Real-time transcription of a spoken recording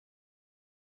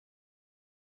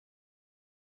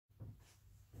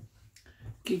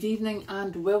Good evening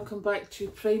and welcome back to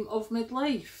Prime of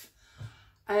Midlife.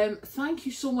 Thank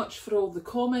you so much for all the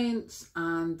comments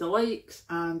and the likes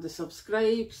and the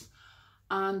subscribes.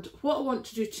 And what I want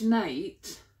to do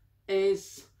tonight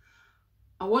is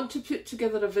I want to put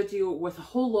together a video with a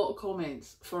whole lot of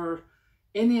comments for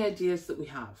any ideas that we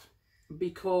have.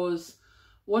 Because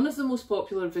one of the most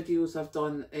popular videos I've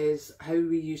done is how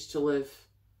we used to live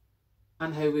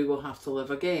and how we will have to live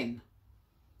again.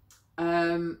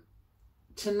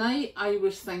 Tonight I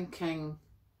was thinking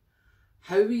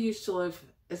how we used to live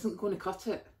isn't going to cut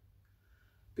it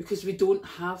because we don't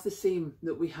have the same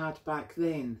that we had back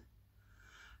then.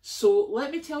 So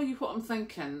let me tell you what I'm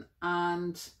thinking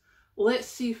and let's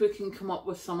see if we can come up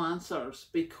with some answers,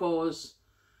 because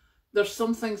there's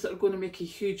some things that are going to make a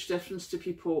huge difference to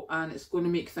people and it's going to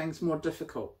make things more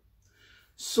difficult.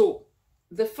 So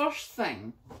the first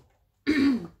thing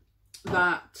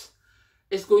that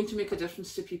is going to make a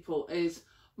difference to people is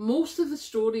most of the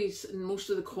stories and most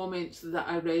of the comments that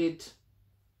I read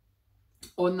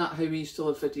on that How We Used to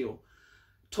Live video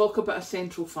talk about a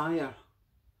central fire,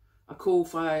 a coal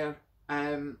fire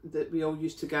that we all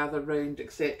used to gather round,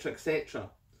 etc, etc.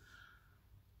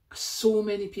 So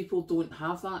many people don't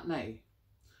have that now.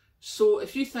 So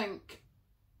if you think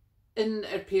in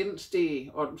our parents'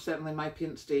 day, or certainly my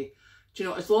parents' day, do you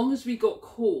know, as long as we got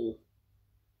coal,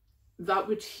 that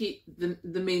would heat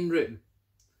the main room.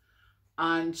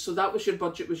 And so that was your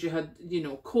budget, was you had, you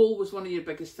know, coal was one of your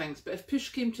biggest things. But if push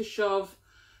came to shove,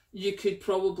 you could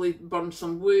probably burn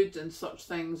some wood and such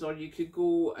things, or you could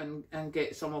go and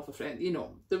get some off a friend. You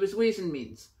know, there was ways and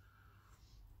means.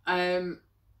 Then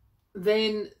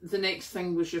the next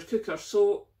thing was your cooker.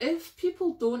 So if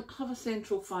people don't have a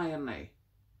central fire now,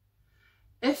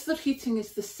 if their heating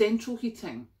is the central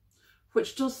heating,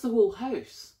 which does the whole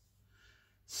house,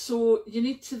 so you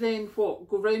need to then, go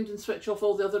round and switch off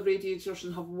all the other radiators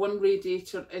and have one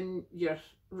radiator in your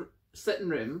sitting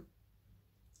room.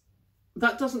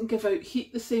 That doesn't give out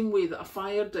heat the same way that a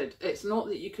fire did. It's not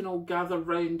that you can all gather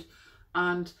round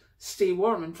and stay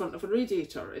warm in front of a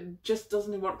radiator. It just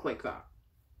doesn't work like that.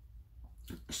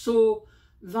 So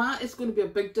that is going to be a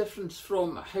big difference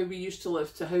from how we used to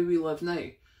live to how we live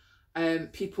now.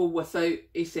 People without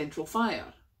a central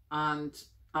fire. And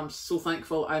I'm so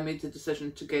thankful I made the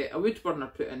decision to get a wood burner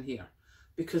put in here,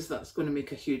 because that's going to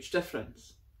make a huge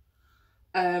difference.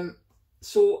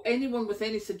 So anyone with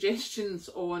any suggestions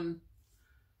on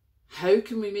how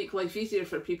can we make life easier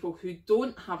for people who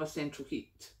don't have a central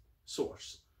heat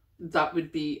source, that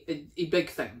would be a big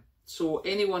thing. So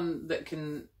anyone that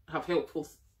can have helpful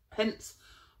hints,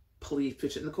 please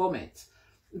put it in the comments.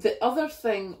 The other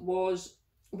thing was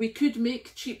we could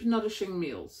make cheap, nourishing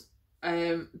meals,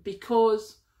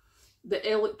 because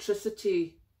the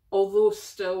electricity, although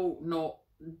still not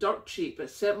dirt cheap,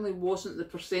 it certainly wasn't the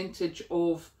percentage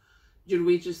of your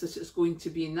wages that it's going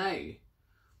to be now.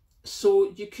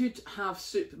 So you could have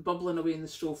soup bubbling away in the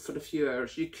stove for a few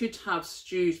hours. You could have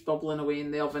stews bubbling away in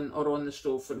the oven or on the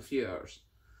stove for a few hours.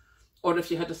 Or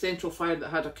if you had a central fire that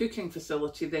had a cooking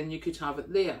facility, then you could have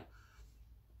it there.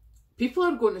 People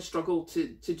are going to struggle to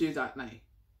do that now,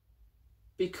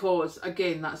 because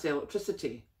again, that's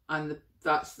electricity, and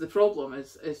that's the problem,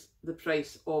 is the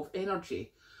price of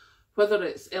energy. Whether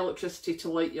it's electricity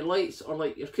to light your lights or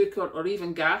light your cooker, or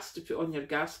even gas to put on your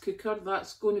gas cooker,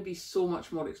 that's going to be so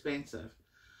much more expensive.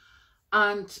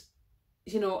 And,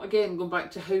 you know, again, going back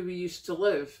to how we used to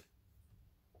live,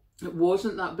 it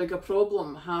wasn't that big a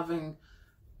problem having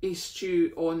a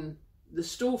stew on the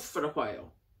stove for a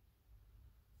while.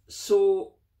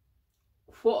 So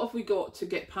what have we got to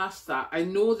get past that? I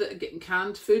know that getting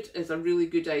canned food is a really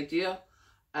good idea.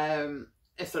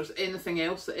 If there's anything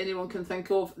else that anyone can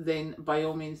think of, then by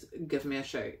all means give me a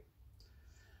shout.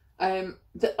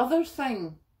 The other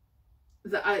thing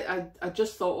that I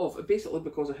just thought of, basically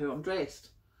because of how I'm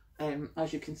dressed,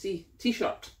 as you can see,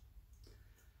 t-shirt.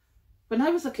 When I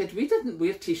was a kid, we didn't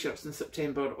wear t-shirts in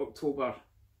September or October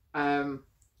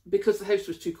because the house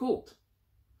was too cold.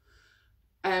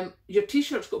 Your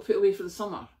t-shirts got put away for the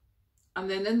summer, and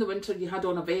then in the winter you had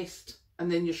on a vest and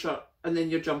then your shirt and then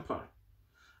your jumper.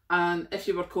 And if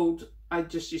you were cold, I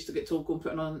just used to get told, go and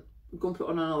put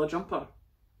on another jumper.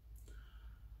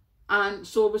 And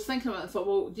so I was thinking about it, I thought,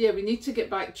 well, yeah, we need to get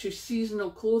back to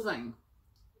seasonal clothing.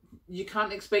 You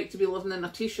can't expect to be living in a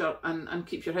t-shirt and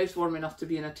keep your house warm enough to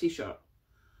be in a t-shirt.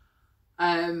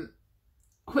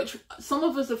 Which some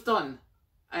of us have done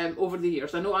over the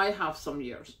years. I know I have some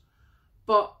years.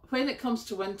 But when it comes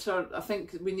to winter, I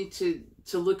think we need to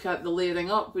look at the layering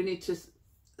up. We need to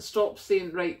stop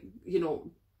saying, right, you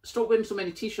know, stop wearing so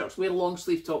many t-shirts, wear long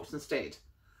sleeve tops instead.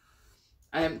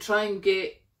 Try and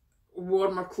get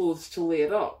warmer clothes to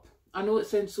layer up. I know it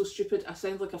sounds so stupid, I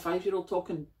sound like a 5-year-old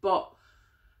talking, but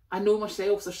I know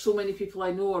myself, there's so many people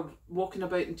I know are walking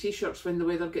about in t-shirts when the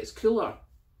weather gets cooler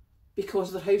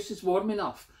because their house is warm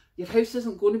enough. Your house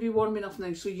isn't going to be warm enough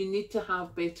now, so you need to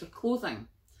have better clothing.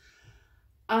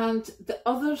 And the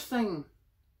other thing,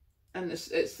 and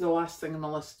it's the last thing on the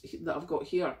list that I've got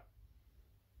here,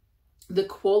 the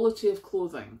quality of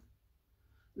clothing.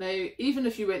 Now, even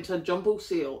if you went to a jumble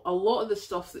sale, a lot of the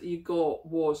stuff that you got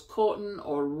was cotton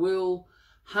or wool.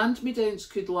 Hand-me-downs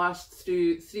could last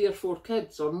through 3 or 4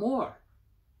 kids or more.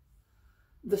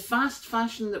 The fast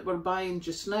fashion that we're buying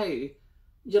just now,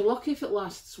 you're lucky if it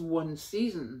lasts 1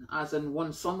 season, as in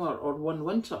 1 summer or 1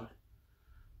 winter.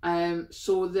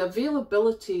 So the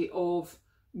availability of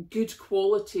good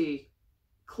quality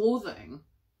clothing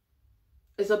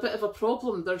is a bit of a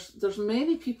problem. There's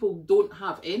many people don't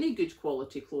have any good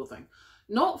quality clothing.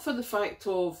 Not for the fact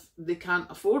of they can't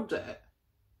afford it,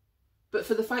 but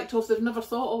for the fact of they've never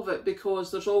thought of it, because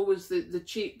there's always the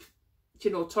cheap,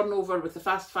 turnover with the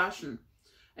fast fashion,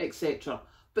 etc.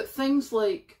 But things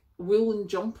like woolen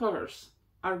jumpers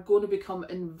are going to become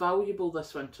invaluable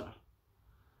this winter.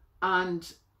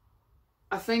 And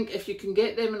I think if you can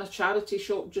get them in a charity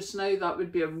shop just now, that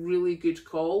would be a really good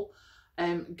call.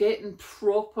 Getting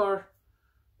proper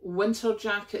winter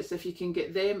jackets, if you can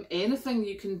get them, anything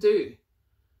you can do.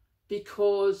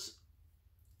 Because,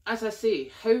 as I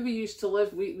say, how we used to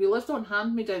live, we lived on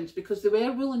hand-me-downs because they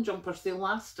were woolen jumpers, they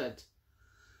lasted.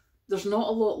 There's not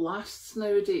a lot lasts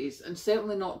nowadays, and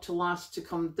certainly not to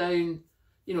come down,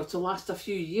 to last a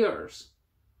few years.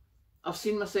 I've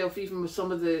seen myself even with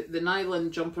some of the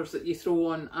nylon jumpers that you throw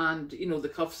on, and, the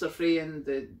cuffs are fraying,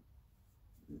 the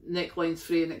neckline's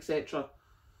fraying, etc.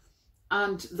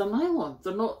 And they're nylon.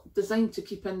 They're not designed to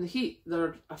keep in the heat.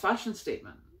 They're a fashion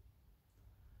statement.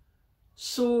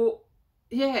 So,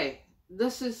 yeah,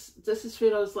 this is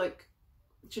where I was like,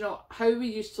 how we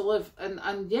used to live.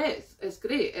 And yes, it's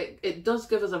great. It does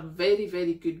give us a very,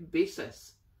 very good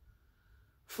basis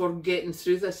for getting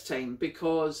through this time,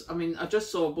 because, I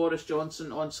just saw Boris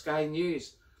Johnson on Sky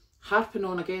News harping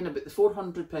on again about the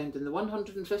 £400 and the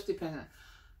 £150.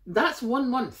 That's 1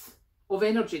 month of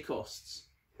energy costs.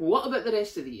 What about the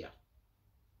rest of the year?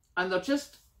 And they're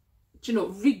just,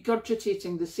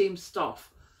 regurgitating the same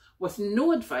stuff with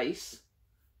no advice,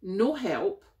 no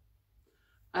help,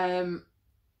 and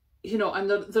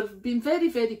they've been very,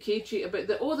 very cagey about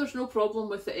that. Oh, there's no problem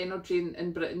with the energy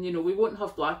in Britain, we won't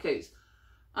have blackouts.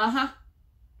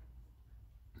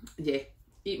 Yeah,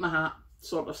 eat my hat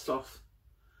sort of stuff.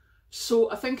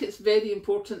 So I think it's very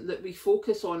important that we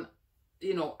focus on,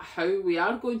 how we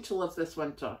are going to live this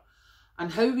winter,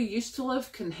 and how we used to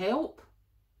live can help.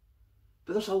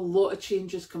 But there's a lot of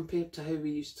changes compared to how we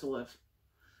used to live.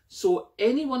 So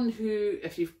anyone who,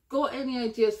 if you've got any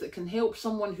ideas that can help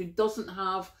someone who doesn't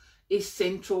have a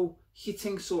central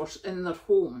heating source in their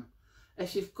home,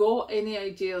 if you've got any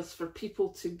ideas for people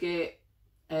to get,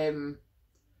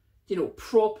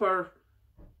 proper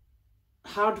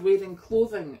hard-wearing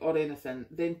clothing or anything,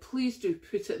 then please do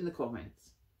put it in the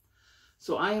comments.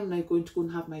 So I am now going to go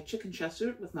and have my chicken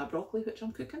chasseur with my broccoli, which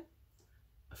I'm cooking,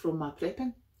 from my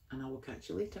prepping, and I will catch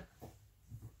you later.